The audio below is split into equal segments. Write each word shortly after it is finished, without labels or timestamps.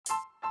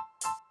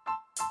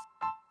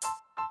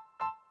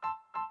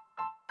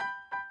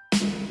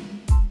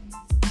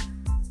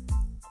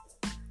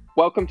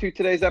Welcome to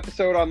today's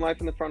episode on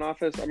Life in the Front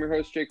Office. I'm your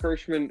host, Jake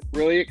Hirschman.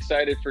 Really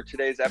excited for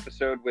today's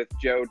episode with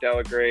Joe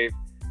Delagrave,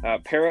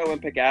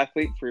 Paralympic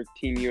athlete for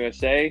Team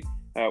USA,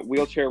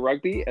 wheelchair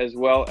rugby, as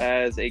well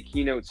as a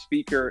keynote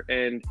speaker.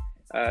 And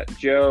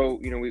Joe,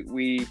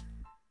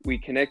 we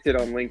connected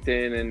on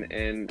LinkedIn,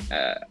 and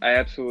I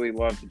absolutely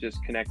love to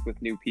just connect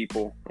with new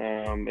people.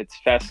 It's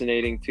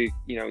fascinating to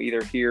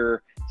either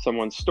hear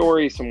someone's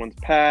story, someone's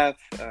path,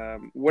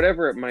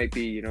 whatever it might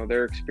be,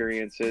 their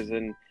experiences,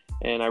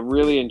 and I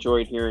really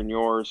enjoyed hearing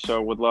yours.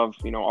 So would love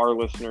our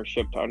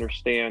listenership to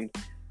understand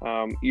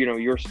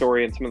your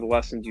story and some of the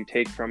lessons you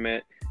take from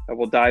it.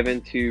 We'll dive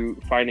into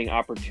finding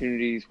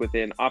opportunities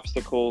within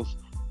obstacles,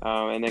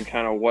 and then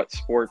kind of what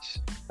sports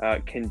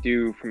can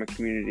do from a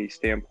community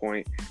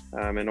standpoint,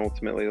 and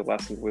ultimately the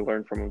lessons we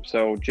learn from them.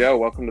 So Joe,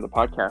 welcome to the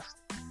podcast.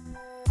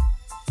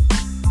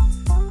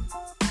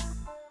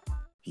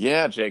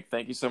 Yeah, Jake,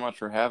 thank you so much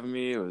for having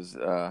me. It was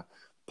a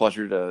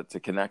pleasure to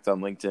connect on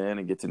LinkedIn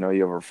and get to know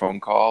you over a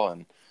phone call,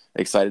 and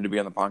excited to be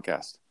on the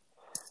podcast.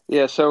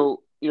 Yeah,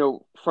 so,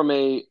 from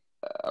a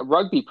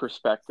rugby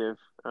perspective,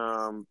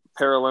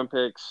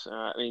 Paralympics,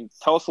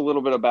 tell us a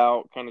little bit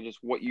about kind of just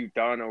what you've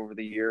done over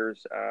the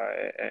years,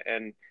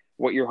 and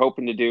what you're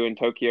hoping to do in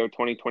Tokyo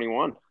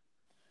 2021.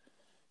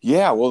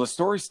 Yeah, well, the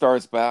story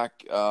starts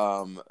back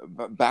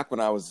when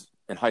I was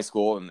in high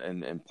school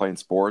and playing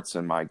sports,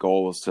 and my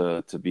goal was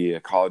to be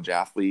a college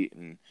athlete,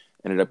 and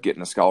ended up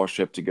getting a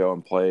scholarship to go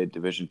and play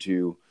Division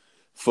II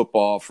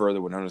football for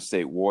the Winona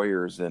State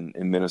Warriors in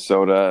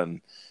Minnesota.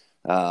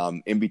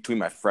 And in between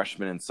my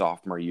freshman and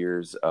sophomore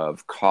years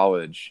of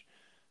college,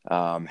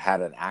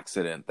 had an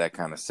accident that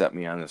kind of set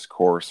me on this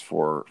course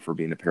for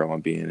being a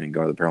Paralympian and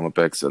going to the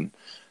Paralympics. And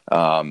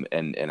I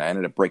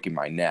ended up breaking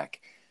my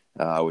neck,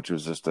 which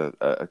was just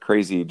a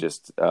crazy,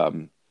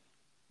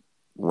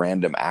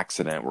 random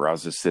accident where I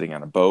was just sitting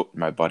on a boat.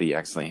 My buddy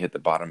accidentally hit the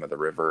bottom of the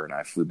river, and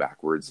I flew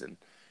backwards and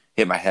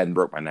hit my head and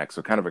broke my neck.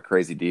 So kind of a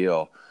crazy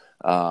deal.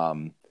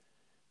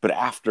 But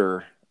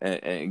after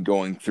and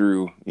going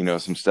through,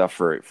 some stuff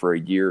for a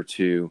year or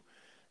two,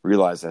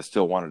 realized I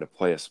still wanted to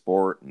play a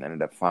sport, and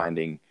ended up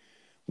finding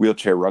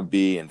wheelchair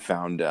rugby, and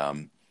found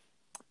a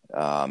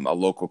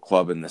local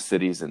club in the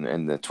cities,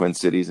 in the Twin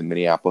Cities in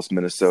Minneapolis,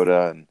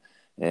 Minnesota,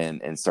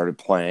 and started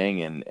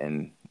playing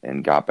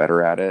and got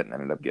better at it, and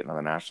ended up getting on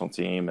the national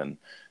team. And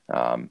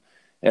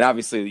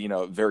obviously,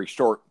 very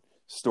short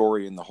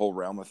story in the whole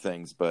realm of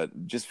things,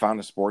 but just found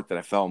a sport that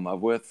I fell in love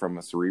with from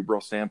a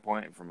cerebral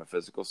standpoint and from a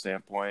physical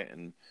standpoint,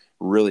 and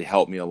really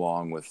helped me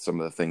along with some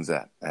of the things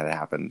that had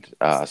happened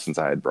since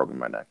I had broken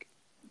my neck.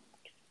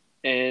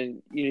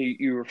 And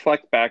you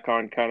reflect back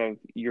on kind of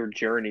your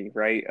journey,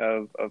 right,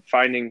 of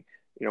finding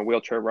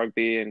wheelchair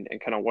rugby and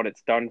kind of what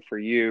it's done for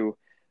you.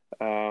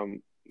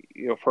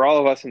 For all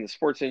of us in the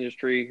sports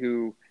industry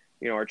who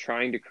are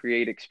trying to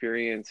create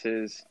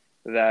experiences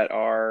that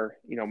are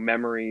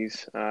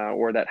memories,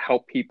 or that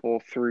help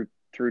people through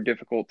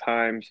difficult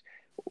times,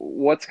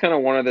 what's kind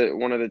of one of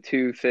the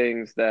two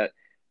things that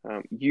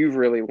you've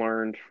really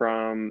learned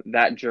from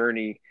that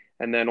journey,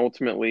 and then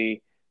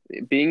ultimately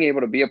being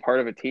able to be a part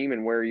of a team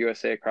and wear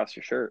USA across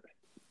your shirt?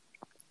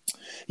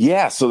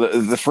 Yeah, so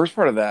the first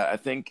part of that, I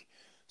think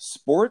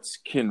sports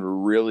can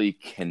really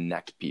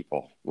connect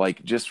people,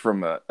 like just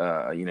from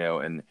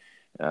when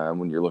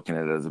you're looking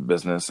at it as a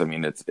business.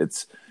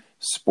 It's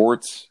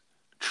sports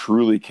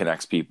truly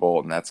connects people,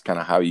 and that's kind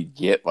of how you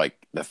get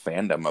like the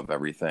fandom of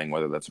everything,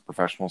 whether that's a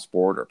professional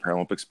sport or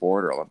Paralympic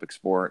sport or Olympic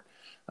sport.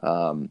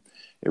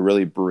 It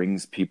really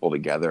brings people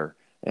together,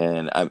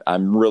 and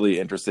I'm really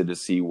interested to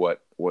see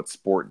what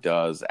sport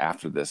does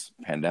after this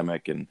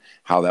pandemic, and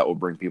how that will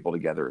bring people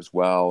together as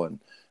well, and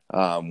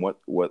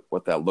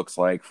what that looks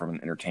like from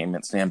an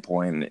entertainment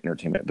standpoint and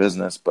entertainment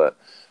business. But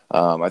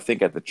I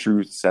think at the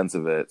true sense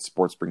of it,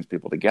 sports brings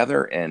people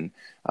together, and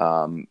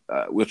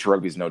wheelchair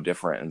rugby is no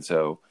different. And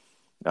so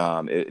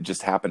it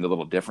just happened a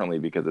little differently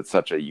because it's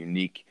such a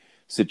unique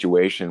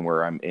situation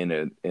where I'm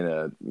in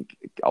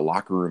a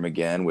locker room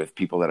again with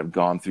people that have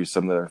gone through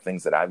some of the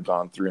things that I've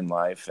gone through in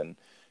life, and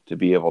to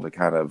be able to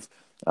kind of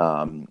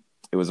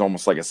it was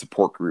almost like a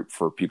support group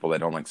for people that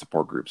don't like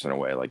support groups, in a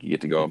way. Like, you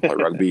get to go and play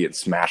rugby and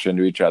smash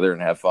into each other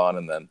and have fun,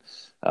 and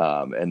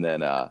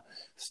then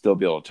still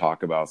be able to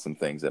talk about some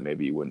things that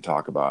maybe you wouldn't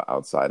talk about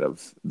outside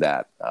of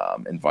that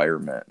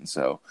environment. And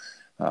so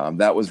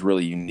that was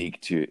really unique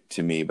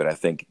to me, but I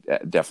think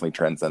that definitely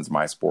transcends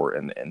my sport,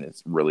 and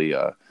it's really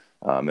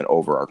an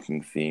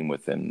overarching theme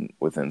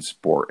within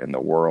sport in the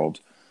world.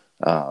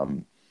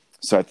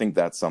 So I think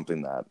that's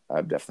something that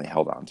I've definitely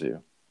held on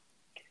to.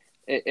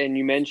 And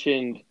you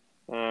mentioned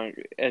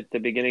at the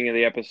beginning of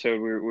the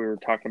episode, we were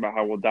talking about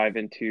how we'll dive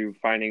into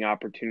finding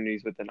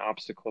opportunities within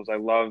obstacles. I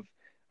love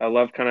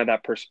kind of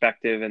that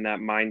perspective and that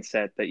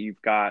mindset that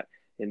you've got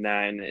in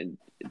that, and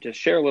just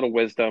share a little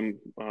wisdom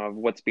of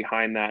what's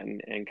behind that,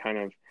 and kind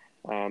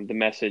of the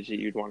message that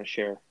you'd want to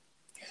share.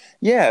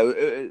 Yeah,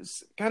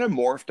 it's kind of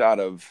morphed out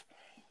of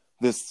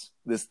this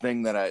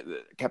thing that I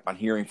kept on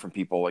hearing from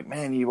people, like,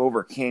 man, you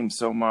overcame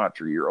so much,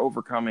 or you're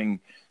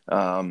overcoming,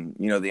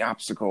 the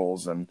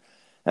obstacles. And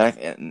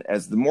And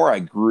as the more I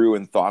grew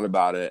and thought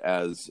about it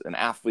as an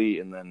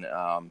athlete, and then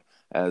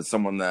as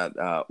someone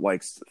that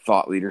likes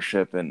thought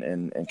leadership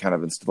and kind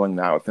of instilling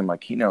that within my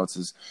keynotes,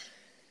 is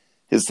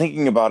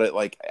thinking about it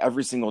like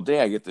every single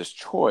day I get this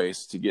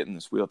choice to get in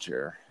this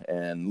wheelchair,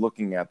 and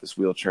looking at this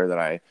wheelchair that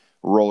I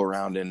roll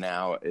around in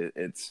now,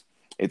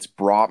 it's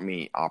brought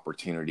me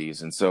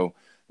opportunities. And so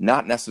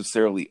not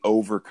necessarily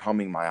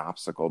overcoming my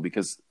obstacle,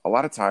 because a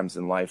lot of times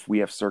in life we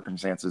have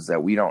circumstances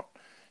that we don't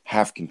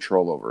have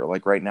control over.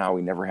 Like right now,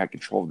 we never had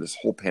control of this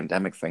whole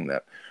pandemic thing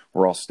that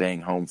we're all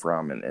staying home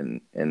from,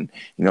 and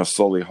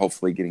slowly,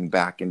 hopefully, getting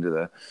back into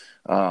the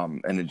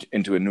and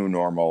into a new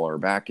normal, or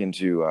back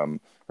into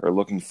or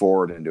looking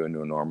forward into a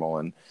new normal.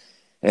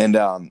 And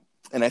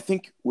I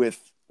think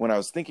when I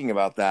was thinking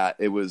about that,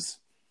 it was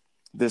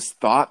this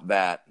thought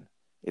that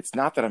it's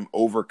not that I'm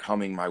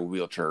overcoming my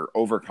wheelchair,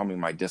 overcoming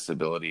my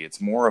disability. It's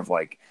more of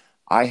like,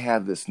 I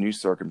have this new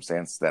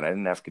circumstance that I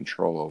didn't have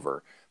control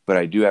over, but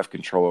I do have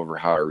control over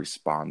how I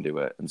respond to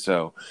it. And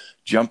so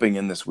jumping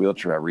in this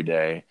wheelchair every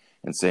day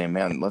and saying,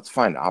 man, let's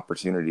find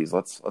opportunities.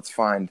 Let's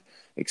find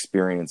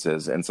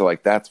experiences. And so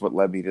like, that's what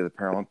led me to the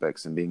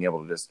Paralympics, and being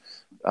able to just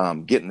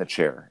get in the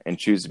chair and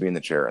choose to be in the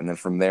chair. And then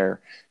from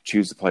there,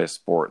 choose to play a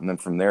sport. And then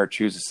from there,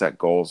 choose to set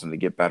goals and to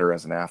get better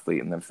as an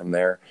athlete. And then from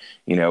there,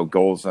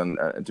 goals on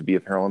to be a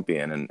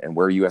Paralympian and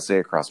wear USA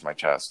across my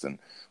chest. And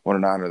what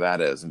an honor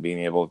that is. And being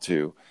able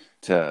to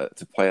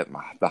play at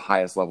the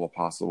highest level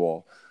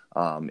possible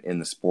in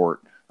the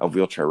sport of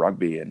wheelchair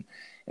rugby.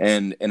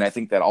 And I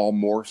think that all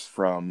morphs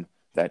from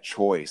that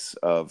choice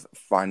of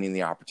finding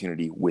the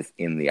opportunity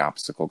within the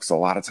obstacle. Because a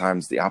lot of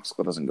times the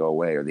obstacle doesn't go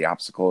away, or the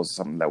obstacle is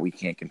something that we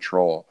can't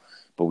control,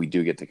 but we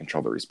do get to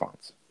control the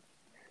response.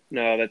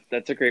 No,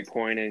 that's a great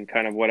point, and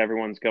kind of what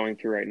everyone's going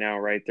through right now,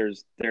 right?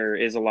 There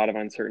is a lot of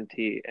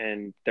uncertainty,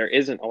 and there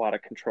isn't a lot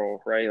of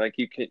control, right? Like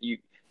you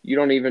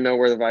don't even know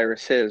where the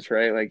virus is,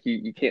 right? Like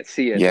you can't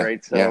see it, Yeah,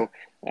 right? yeah.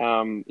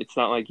 So it's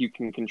not like you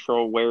can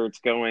control where it's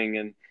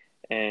going,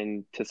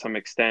 and to some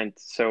extent.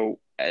 So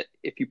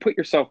if you put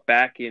yourself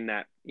back in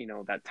that,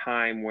 that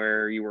time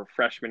where you were a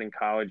freshman in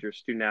college, you're a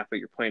student athlete,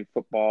 you're playing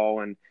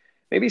football, and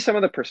maybe some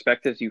of the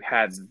perspectives you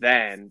had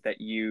then that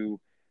you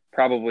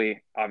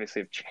probably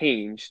obviously have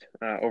changed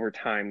over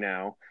time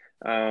now.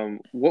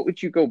 What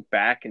would you go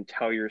back and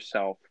tell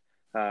yourself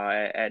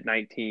at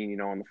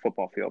 19, on the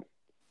football field?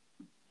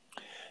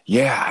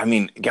 Yeah, I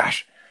mean,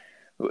 gosh,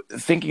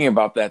 thinking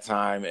about that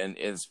time, and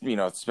is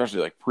especially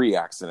like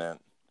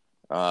pre-accident,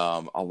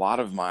 a lot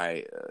of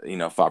my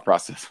thought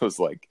process was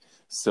like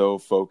so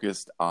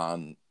focused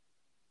on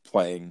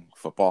playing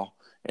football,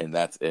 and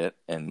that's it,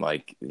 and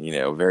like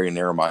very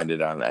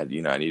narrow-minded on that.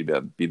 I need to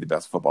be the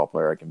best football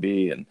player I can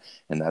be, and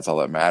that's all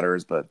that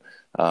matters. But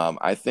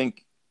I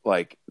think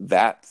like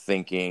that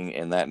thinking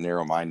and that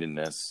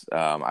narrow-mindedness,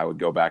 I would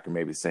go back and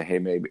maybe say, hey,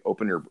 maybe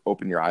open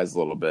your eyes a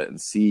little bit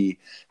and see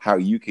how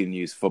you can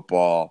use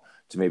football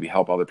to maybe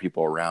help other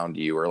people around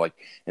you, or like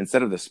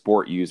instead of the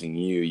sport using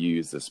you,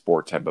 use the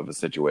sport type of a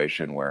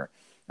situation where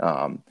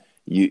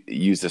you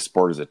use the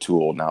sport as a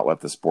tool, not let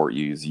the sport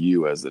use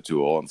you as the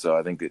tool. And so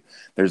I think that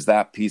there's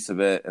that piece of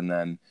it. And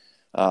then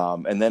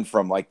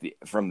from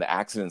the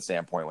accident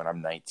standpoint, when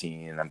I'm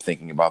 19 and I'm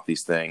thinking about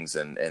these things,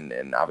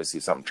 and obviously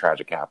something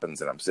tragic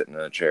happens and I'm sitting in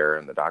a chair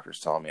and the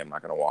doctor's telling me I'm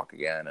not going to walk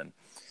again. And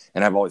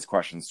I have all these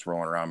questions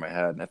swirling around my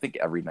head. And I think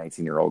every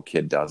 19-year-old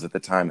kid does at the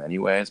time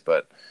anyways,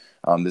 but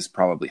this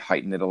probably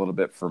heightened it a little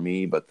bit for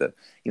me. But the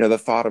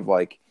thought of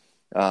like,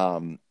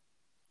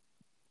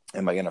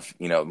 am I going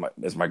to,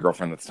 is my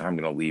girlfriend at the time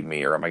going to leave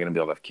me, or am I going to be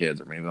able to have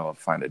kids, or maybe I'll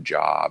find a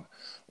job,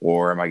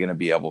 or am I going to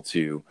be able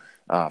to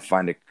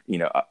find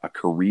a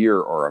career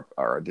or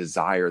a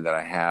desire that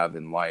I have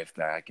in life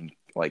that I can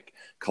like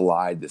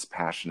collide this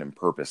passion and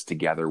purpose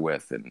together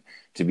with, and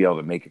to be able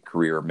to make a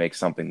career, make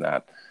something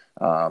that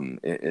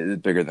is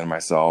bigger than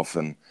myself,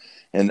 and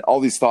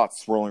all these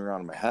thoughts swirling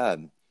around in my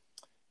head,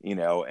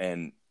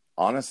 and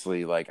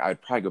honestly, like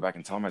I'd probably go back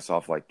and tell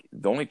myself like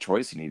the only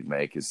choice you need to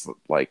make is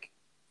like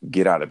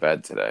get out of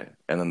bed today.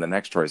 And then the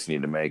next choice you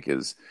need to make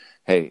is,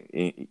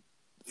 hey,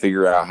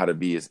 figure out how to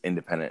be as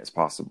independent as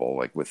possible.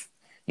 Like with,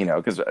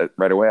 because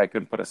right away I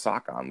couldn't put a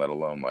sock on, let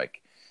alone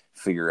like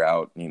figure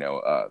out,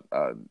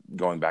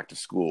 going back to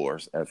school or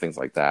things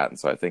like that. And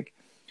so I think,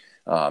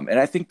 and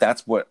I think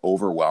that's what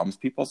overwhelms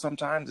people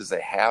sometimes, is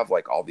they have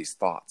like all these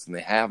thoughts and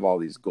they have all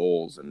these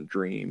goals and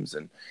dreams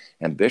and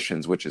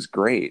ambitions, which is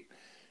great.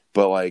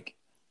 But like,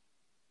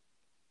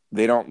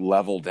 they don't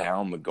level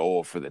down the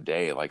goal for the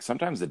day. Like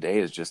sometimes the day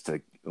is just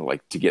to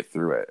get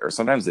through it. Or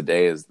sometimes the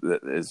day is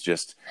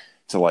just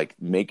to like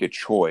make a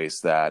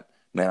choice that,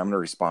 man, I'm going to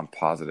respond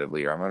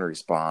positively, or I'm going to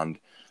respond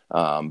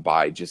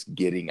by just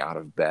getting out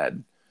of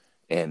bed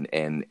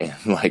and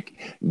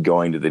like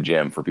going to the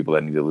gym for people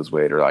that need to lose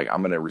weight, or like,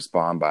 I'm going to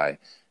respond by,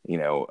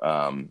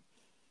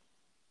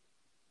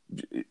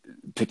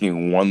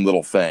 picking one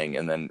little thing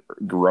and then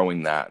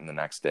growing that in the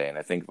next day. And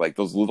I think like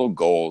those little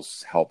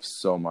goals help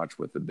so much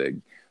with the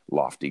big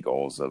lofty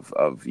goals of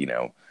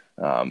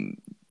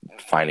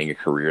finding a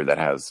career that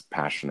has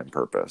passion and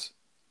purpose.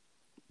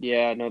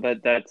 Yeah, no,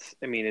 that's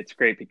I mean, it's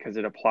great because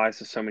it applies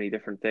to so many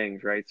different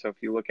things, right? So if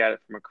you look at it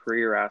from a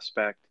career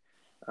aspect,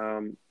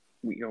 um,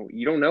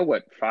 you don't know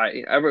what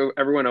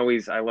everyone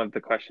always, I love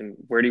the question,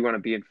 where do you want to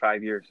be in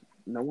 5 years?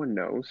 No one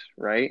knows,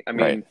 right? I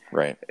Right, mean,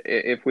 right.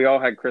 if we all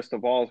had crystal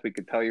balls, we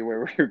could tell you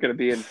where we're going to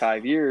be in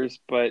 5 years,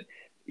 but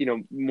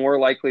more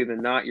likely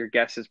than not, your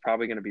guess is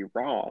probably going to be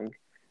wrong,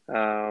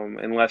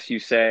 unless you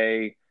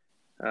say,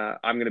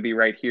 I'm going to be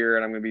right here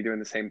and I'm going to be doing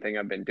the same thing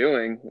I've been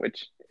doing,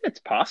 which it's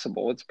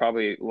possible. It's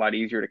probably a lot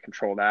easier to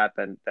control that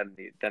than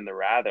the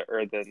rather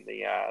or than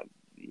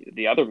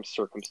the other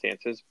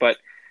circumstances. But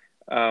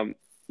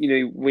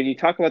when you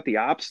talk about the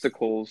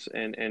obstacles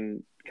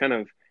and kind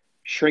of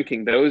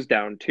shrinking those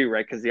down too,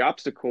 right? Because the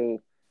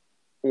obstacle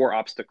or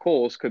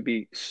obstacles could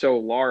be so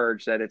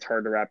large that it's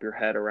hard to wrap your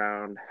head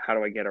around, how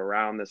do I get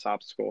around this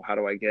obstacle? How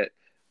do I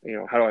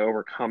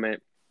overcome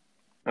it?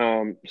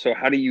 So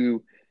how do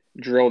you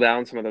drill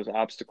down some of those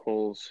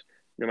obstacles,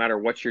 no matter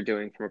what you're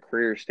doing from a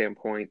career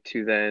standpoint,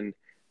 to then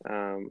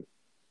um,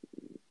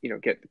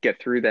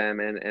 get through them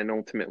and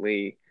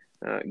ultimately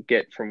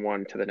get from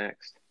one to the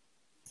next?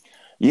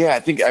 Yeah,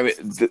 I think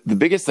the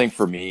biggest thing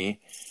for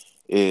me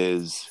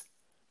is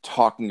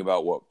talking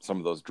about what some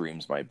of those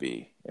dreams might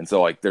be. And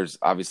so like there's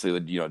obviously,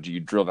 do you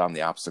drill down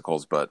the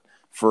obstacles, but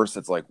first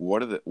it's like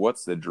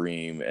what's the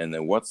dream, and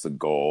then what's the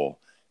goal,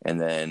 and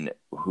then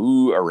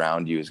who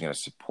around you is going to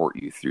support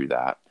you through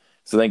that.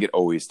 So I think it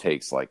always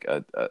takes like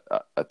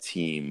a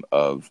team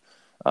of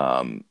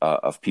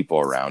people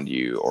around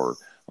you,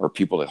 or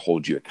people that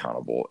hold you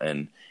accountable.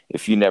 And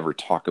if you never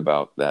talk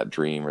about that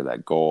dream or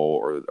that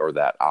goal or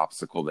that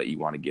obstacle that you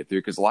want to get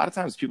through, because a lot of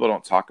times people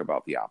don't talk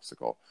about the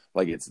obstacle,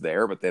 like it's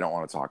there, but they don't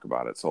want to talk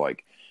about it. So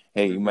like,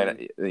 hey, you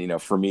Mm-hmm.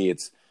 might, for me,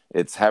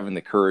 it's having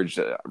the courage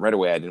right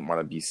away. I didn't want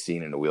to be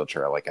seen in a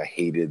wheelchair. Like I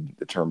hated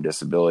the term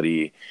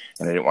disability,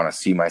 and I didn't want to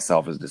see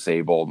myself as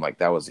disabled. And like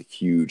that was a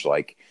huge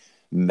like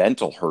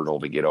mental hurdle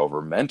to get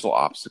over, mental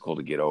obstacle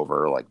to get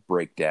over, like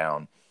break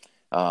down.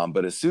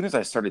 But as soon as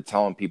I started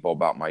telling people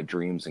about my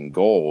dreams and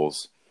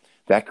goals,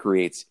 that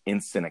creates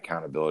instant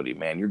accountability.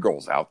 Man, your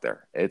goal's out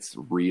there. It's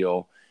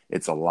real.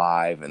 It's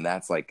alive. And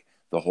that's like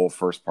the whole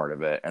first part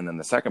of it. And then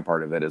the second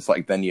part of it is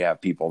like, then you have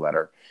people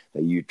that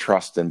you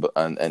trust and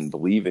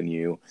believe in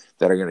you,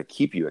 that are going to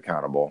keep you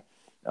accountable,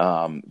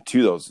 to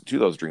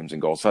those dreams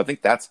and goals. So I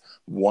think that's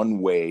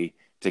one way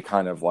to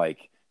kind of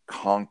like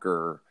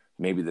conquer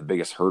maybe the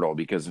biggest hurdle,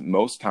 because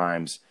most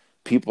times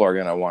people are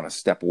going to want to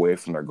step away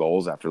from their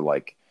goals after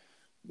like,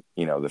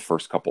 the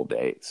first couple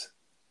days,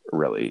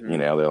 really. Mm-hmm.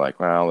 They're like,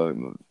 well,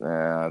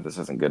 this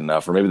isn't good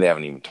enough. Or maybe they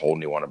haven't even told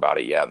anyone about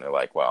it yet. And they're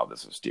like, wow,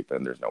 this is stupid.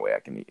 And there's no way I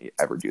can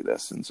ever do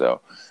this. And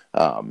so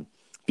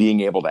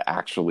being able to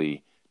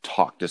actually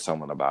talk to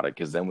someone about it,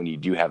 because then when you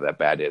do have that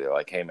bad day, they're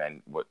like, hey,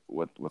 man,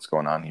 what's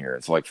going on here?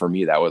 And so like for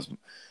me, that was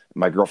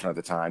my girlfriend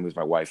at the time, who's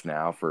my wife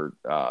now for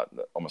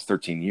almost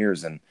 13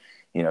 years. And,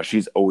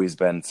 she's always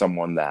been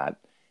someone that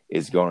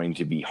is going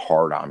to be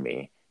hard on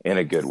me in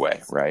a good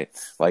way, right?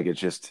 Like it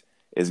just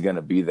is going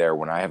to be there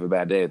when I have a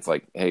bad day. It's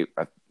like, hey,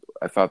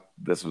 I thought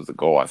this was the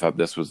goal. I thought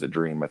this was the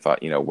dream. I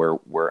thought,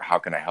 how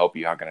can I help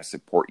you? How can I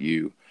support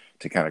you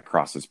to kind of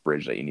cross this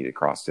bridge that you need to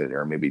cross it?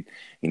 Or maybe,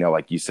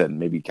 like you said,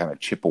 maybe kind of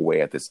chip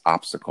away at this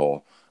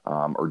obstacle,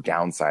 or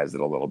downsize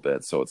it a little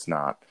bit so it's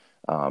not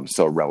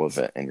so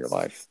relevant in your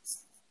life.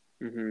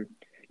 Mm-hmm.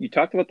 You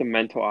talked about the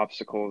mental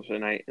obstacles,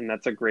 and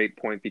that's a great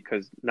point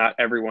because not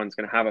everyone's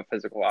going to have a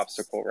physical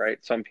obstacle, right?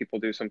 Some people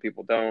do, some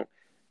people don't.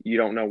 You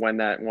don't know when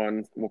that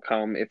one will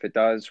come, if it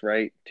does,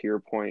 right? To your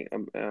point,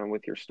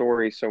 with your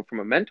story. So,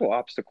 from a mental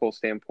obstacle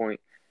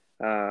standpoint,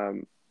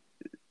 um,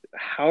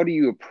 how do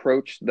you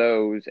approach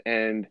those,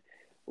 and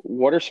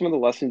what are some of the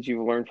lessons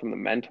you've learned from the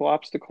mental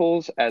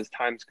obstacles as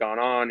time's gone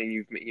on, and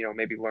you've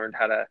maybe learned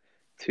how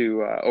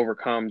to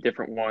overcome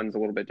different ones a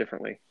little bit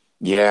differently?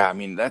 Yeah, I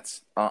mean,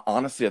 that's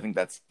honestly, I think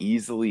that's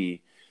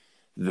easily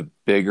the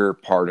bigger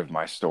part of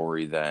my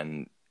story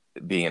than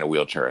being in a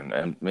wheelchair.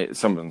 And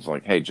someone's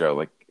like, hey, Joe,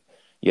 like,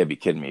 you gotta be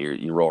kidding me.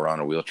 You roll around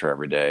in a wheelchair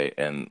every day,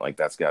 and like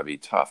that's gotta be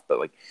tough. But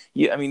like,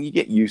 yeah, I mean, you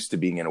get used to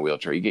being in a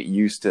wheelchair. You get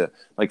used to,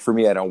 like, for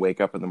me, I don't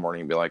wake up in the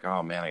morning and be like,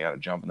 oh man, I gotta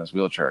jump in this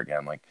wheelchair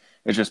again. Like,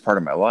 it's just part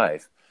of my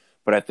life.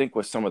 But I think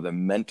with some of the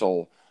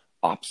mental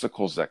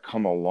obstacles that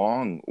come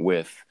along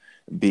with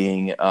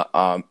being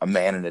a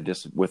man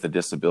with a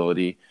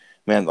disability,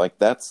 man, like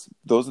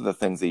those are the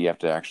things that you have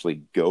to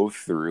actually go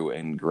through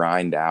and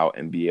grind out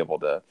and be able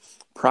to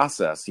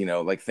process.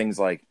 Like things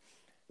like,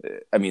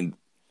 I mean,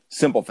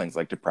 simple things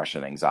like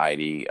depression,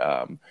 anxiety,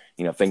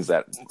 things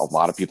that a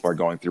lot of people are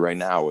going through right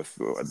now with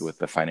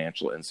the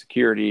financial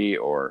insecurity,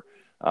 or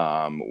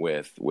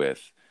with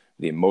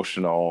the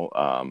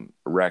emotional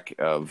wreck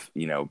of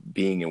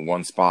being in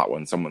one spot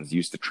when someone's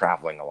used to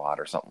traveling a lot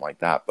or something like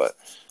that. But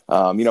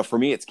for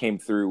me, it's came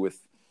through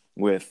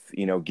with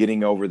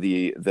getting over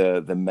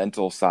the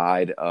mental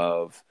side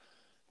of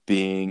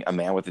being a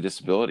man with a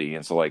disability.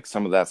 And so like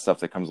some of that stuff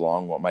that comes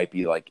along, what might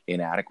be like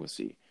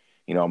inadequacy,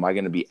 am I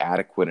going to be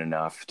adequate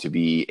enough to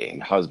be a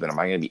husband? Am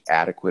I going to be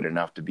adequate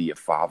enough to be a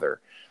father?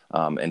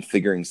 And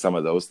figuring some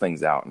of those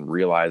things out and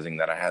realizing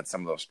that I had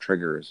some of those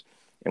triggers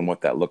and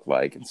what that looked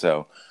like. And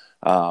so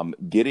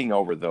getting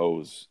over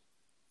those,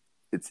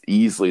 it's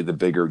easily the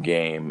bigger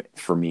game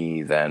for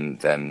me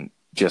than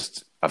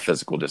just a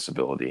physical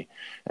disability.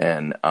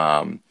 And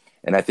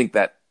I think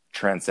that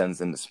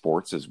transcends into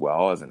sports as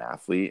well as an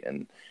athlete,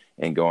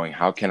 and going,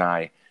 how can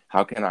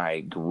I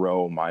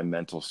grow my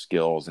mental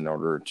skills in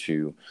order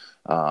to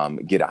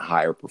get a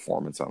higher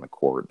performance on the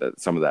court, that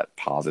some of that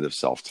positive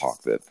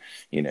self-talk, that,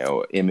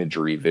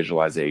 imagery,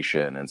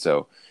 visualization. And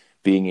so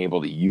being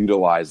able to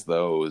utilize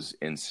those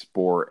in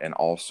sport and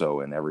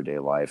also in everyday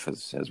life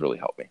has really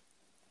helped me.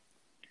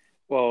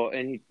 Well,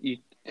 and you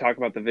talk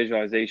about the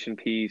visualization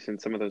piece and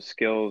some of those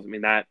skills. I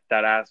mean, that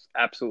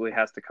absolutely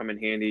has to come in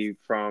handy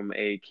from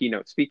a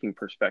keynote speaking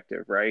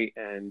perspective, right?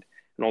 And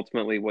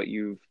ultimately what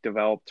you've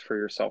developed for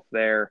yourself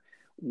there.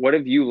 What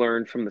have you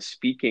learned from the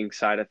speaking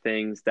side of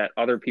things that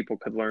other people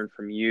could learn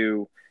from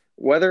you,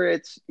 whether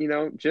it's,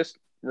 just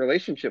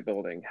relationship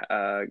building,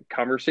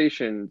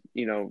 conversation,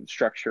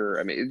 structure?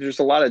 I mean, there's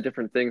a lot of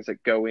different things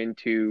that go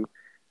into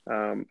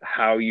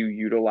how you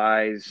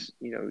utilize,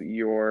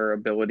 your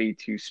ability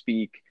to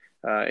speak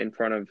in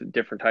front of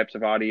different types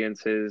of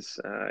audiences,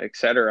 et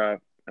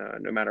cetera,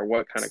 no matter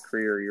what kind of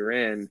career you're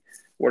in.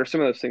 What are some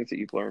of those things that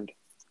you've learned?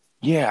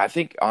 Yeah, I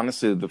think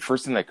honestly, the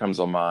first thing that comes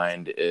to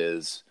mind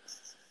is,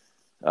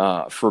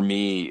 for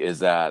me, is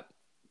that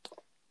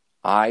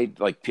my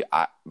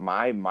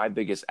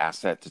biggest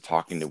asset to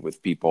talking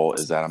with people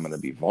is that I'm going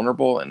to be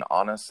vulnerable and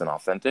honest and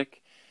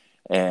authentic.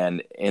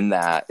 And in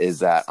that is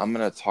that I'm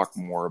going to talk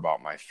more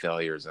about my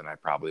failures than I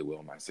probably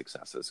will my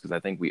successes, because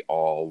I think we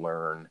all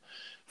learn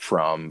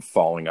from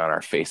falling on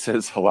our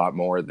faces a lot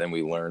more than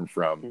we learn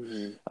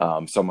from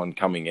someone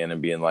coming in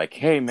and being like,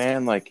 "Hey,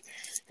 man, like,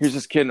 here's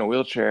this kid in a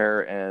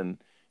wheelchair, and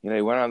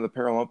he went on the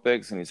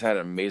Paralympics and he's had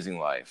an amazing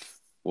life."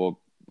 Well,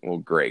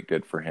 great,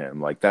 good for him.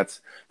 Like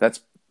that's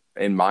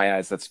in my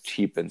eyes, that's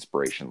cheap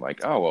inspiration.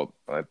 Like, oh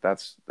well,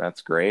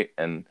 that's great,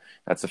 and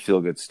that's a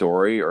feel good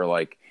story. Or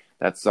like,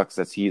 that sucks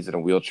that he's in a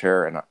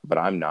wheelchair but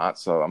I'm not,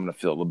 so I'm going to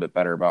feel a little bit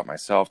better about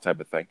myself, type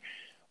of thing.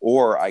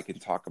 Or I can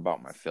talk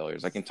about my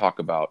failures. I can talk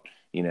about,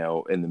 in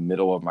the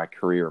middle of my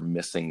career,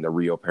 missing the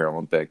Rio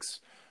Paralympics,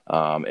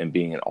 and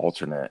being an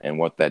alternate, and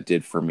what that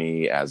did for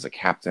me as a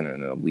captain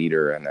and a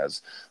leader and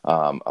as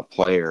a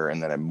player.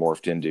 And then I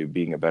morphed into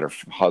being a better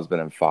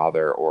husband and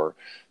father, or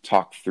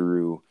talk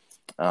through,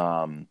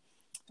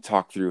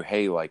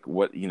 hey, like,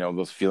 what,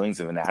 those feelings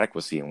of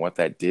inadequacy and what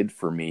that did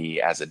for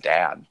me as a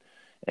dad.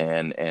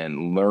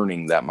 And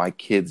learning that my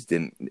kids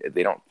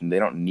they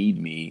don't need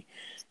me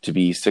to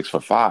be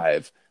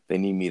 6'5". They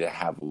need me to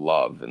have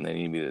love, and they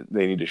need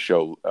me to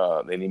show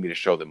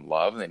them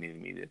love. And they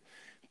need me to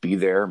be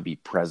there and be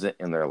present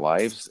in their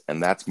lives.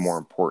 And that's more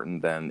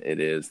important than it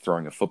is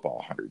throwing a football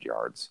 100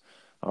 yards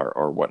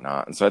or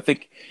whatnot. And so I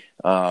think,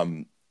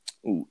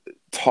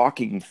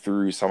 talking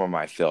through some of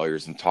my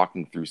failures and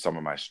talking through some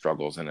of my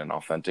struggles in an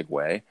authentic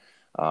way,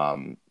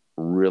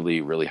 really,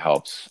 really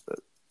helps,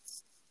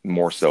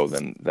 more so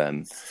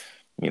than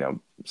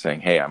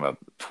saying, "Hey, I'm a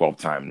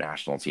 12-time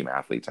national team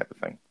athlete," type of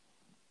thing.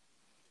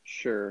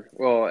 Sure.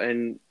 Well,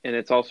 and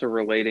it's also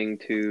relating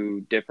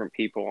to different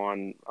people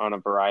on a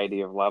variety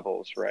of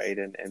levels, right?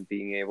 And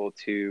being able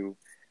to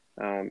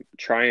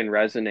try and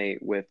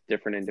resonate with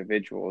different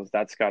individuals.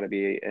 That's got to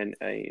be an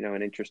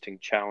interesting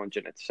challenge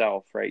in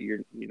itself, right? You're,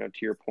 to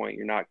your point,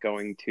 you're not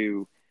going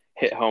to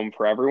hit home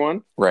for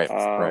everyone, Right.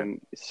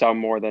 Some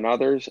more than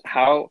others.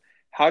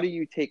 How do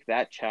you take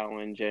that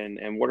challenge,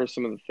 and what are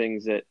some of the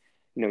things that,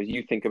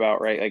 you think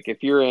about, right? Like,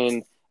 if you're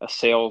in a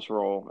sales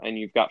role and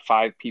you've got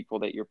 5 people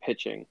that you're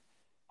pitching,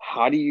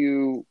 how do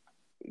you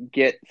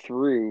get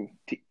through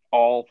to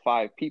all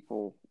 5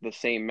 people the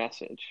same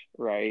message,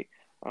 right?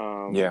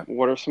 Yeah.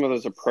 What are some of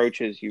those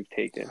approaches you've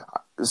taken?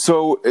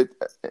 So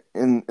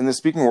in the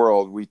speaking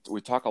world, we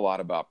talk a lot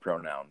about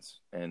pronouns,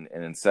 and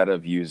instead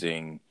of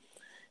using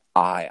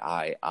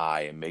I,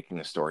 and making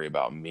the story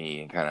about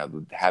me and kind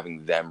of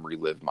having them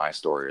relive my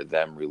story or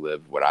them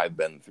relive what I've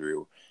been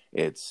through,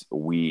 it's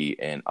we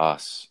and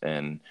us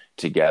and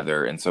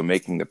together. And so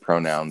making the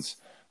pronouns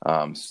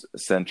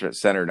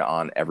centered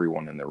on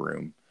everyone in the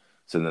room,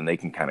 so then they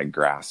can kind of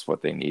grasp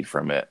what they need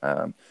from it.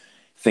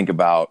 Think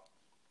about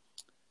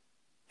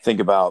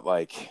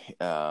like,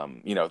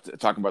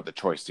 talking about the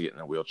choice to get in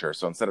a wheelchair.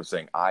 So instead of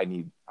saying I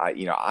need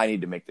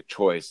to make the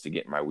choice to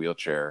get in my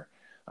wheelchair,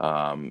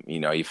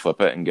 you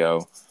flip it and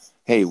go,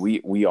 hey,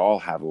 we all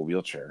have a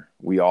wheelchair.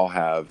 We all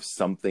have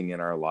something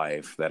in our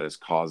life that has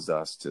caused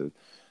us to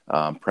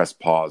press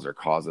pause, or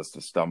caused us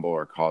to stumble,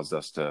 or caused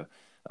us to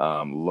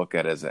look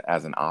at it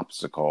as an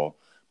obstacle.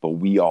 But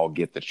we all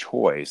get the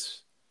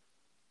choice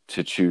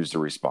to choose to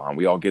respond.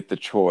 We all get the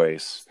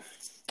choice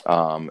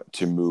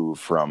to move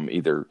from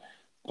either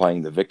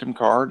playing the victim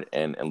card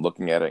and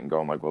looking at it and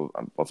going like, well,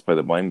 let's play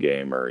the blame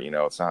game, or,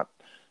 it's not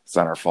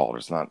our fault.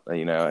 It's not,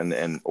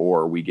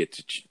 or we get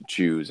to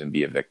choose and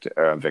be a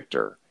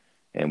victor.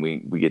 and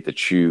we get to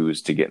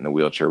choose to get in the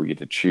wheelchair. We get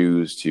to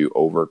choose to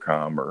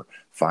overcome or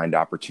find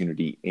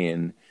opportunity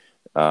in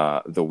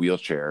the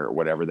wheelchair, or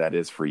whatever that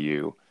is for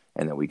you,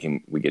 and then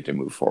we get to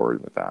move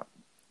forward with that.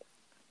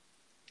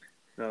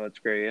 No, that's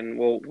great. And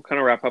we'll kind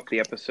of wrap up the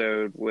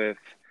episode with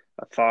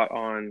a thought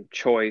on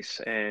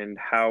choice and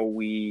how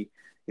we,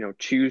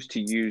 choose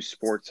to use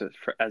sports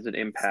as an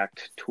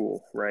impact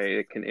tool, right?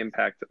 It can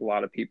impact a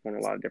lot of people in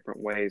a lot of different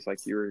ways,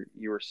 like you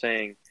were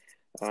saying.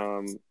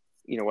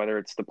 Whether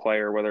it's the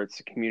player, whether it's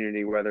the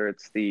community, whether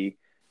it's the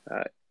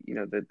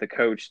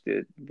coach,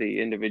 the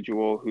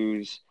individual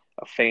who's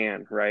a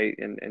fan, right?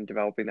 And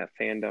developing that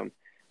fandom.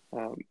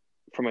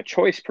 From a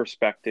choice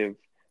perspective,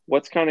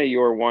 what's kind of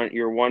your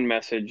one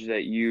message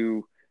that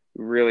you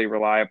really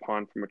rely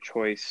upon from a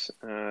choice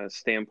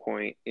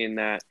standpoint, in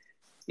that,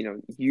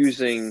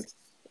 using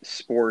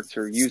sports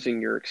or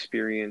using your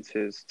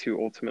experiences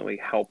to ultimately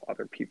help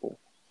other people?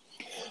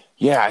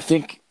 Yeah, I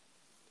think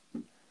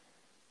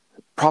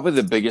probably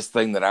the biggest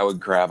thing that I would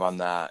grab on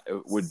that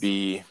would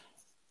be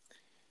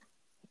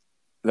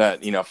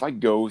that, if I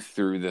go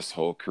through this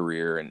whole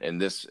career and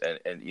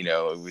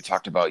we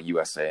talked about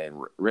USA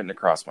and written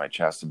across my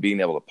chest of being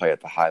able to play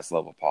at the highest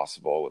level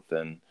possible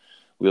within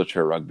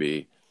wheelchair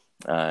rugby.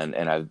 And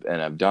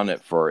I've done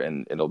it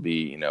and it'll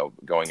be,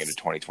 going into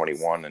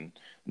 2021. And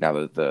now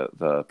that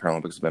the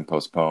Paralympics have been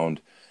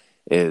postponed,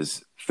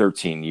 is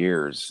 13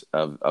 years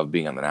of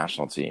being on the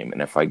national team.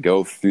 And if I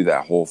go through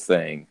that whole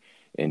thing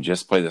and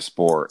just play the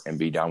sport and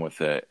be done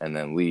with it and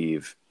then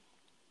leave,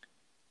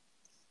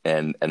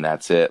 and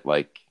that's it,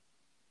 like,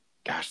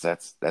 gosh,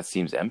 that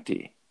seems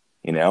empty.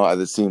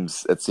 It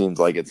seems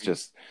like it's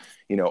just,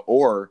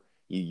 or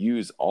you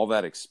use all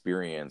that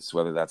experience,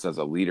 whether that's as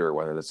a leader,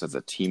 whether that's as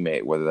a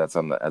teammate, whether that's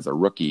as a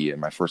rookie in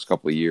my first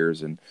couple of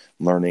years, and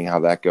learning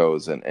how that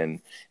goes,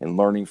 and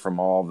learning from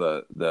all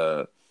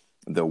the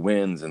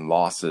wins and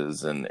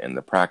losses and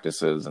the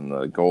practices and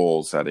the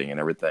goal setting and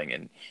everything,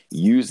 and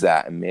use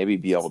that and maybe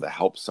be able to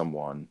help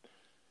someone,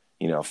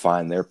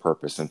 find their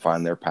purpose and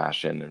find their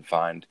passion and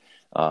find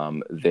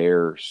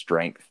their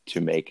strength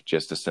to make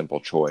just a simple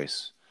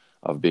choice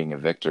of being a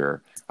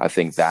victor. I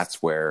think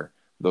that's where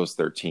those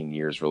 13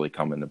 years really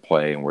come into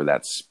play, and where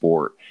that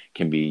sport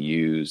can be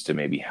used to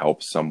maybe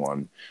help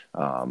someone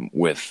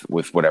with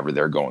whatever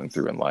they're going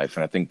through in life.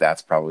 And I think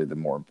that's probably the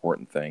more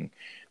important thing,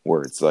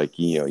 where it's like,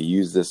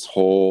 use this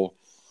whole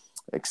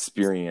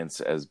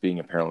experience as being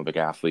a Paralympic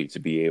athlete to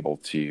be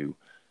able to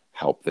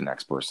help the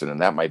next person.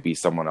 And that might be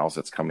someone else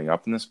that's coming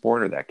up in the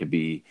sport, or that could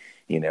be,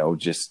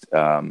 just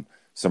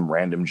some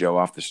random Joe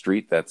off the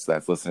street that's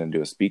listening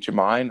to a speech of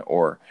mine,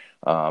 or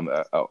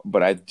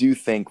but I do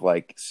think,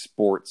 like,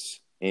 sports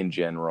in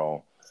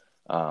general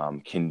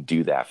can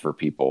do that for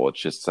people.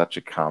 It's just such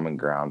a common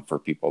ground for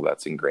people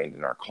that's ingrained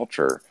in our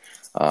culture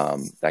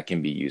that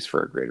can be used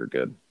for a greater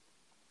good.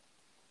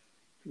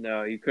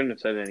 No, you couldn't have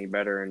said it any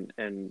better.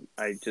 And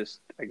I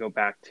go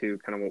back to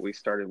kind of what we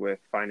started with,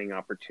 finding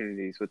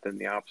opportunities within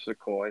the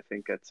obstacle. I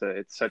think it's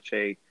such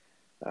a,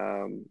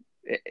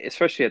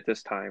 especially at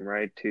this time,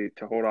 right, to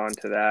hold on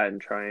to that and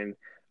try and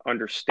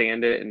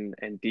understand it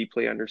and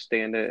deeply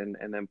understand it,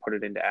 and then put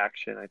it into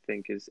action, I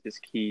think is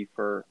key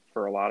for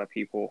a lot of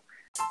people.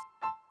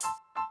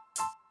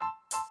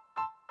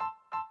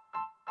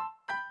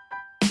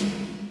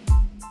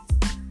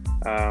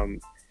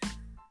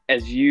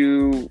 As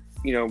you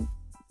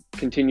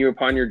continue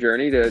upon your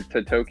journey to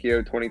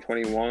Tokyo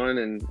 2021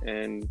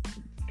 and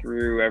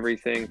through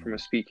everything from a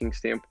speaking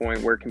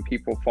standpoint, where can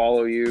people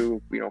follow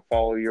you,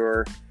 follow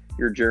your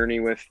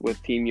journey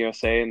with Team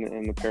USA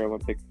and the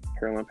Paralympic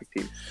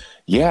team?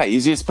 Yeah,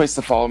 easiest place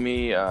to follow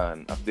me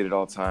and update it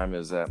all the time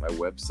is at my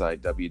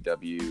website,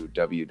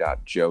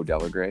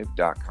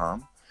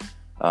 www.joedelagrave.com.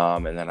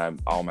 And then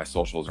all my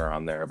socials are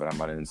on there, but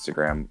I'm on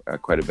Instagram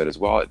quite a bit as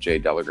well at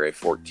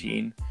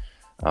jdelagrave14,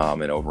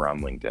 and over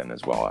on LinkedIn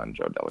as well on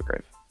Joe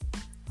Delagrave.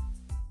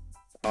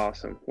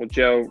 Awesome. Well,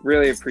 Joe,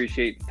 really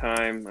appreciate the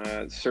time.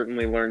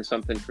 Certainly learned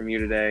something from you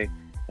today,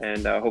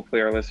 and hopefully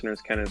our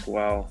listeners can as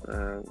well.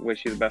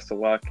 Wish you the best of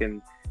luck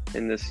in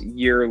this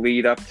year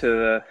lead up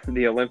to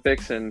the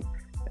Olympics, and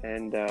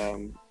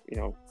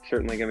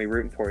certainly going to be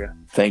rooting for you.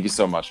 Thank you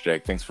so much,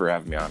 Jake. Thanks for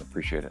having me on.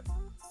 Appreciate it.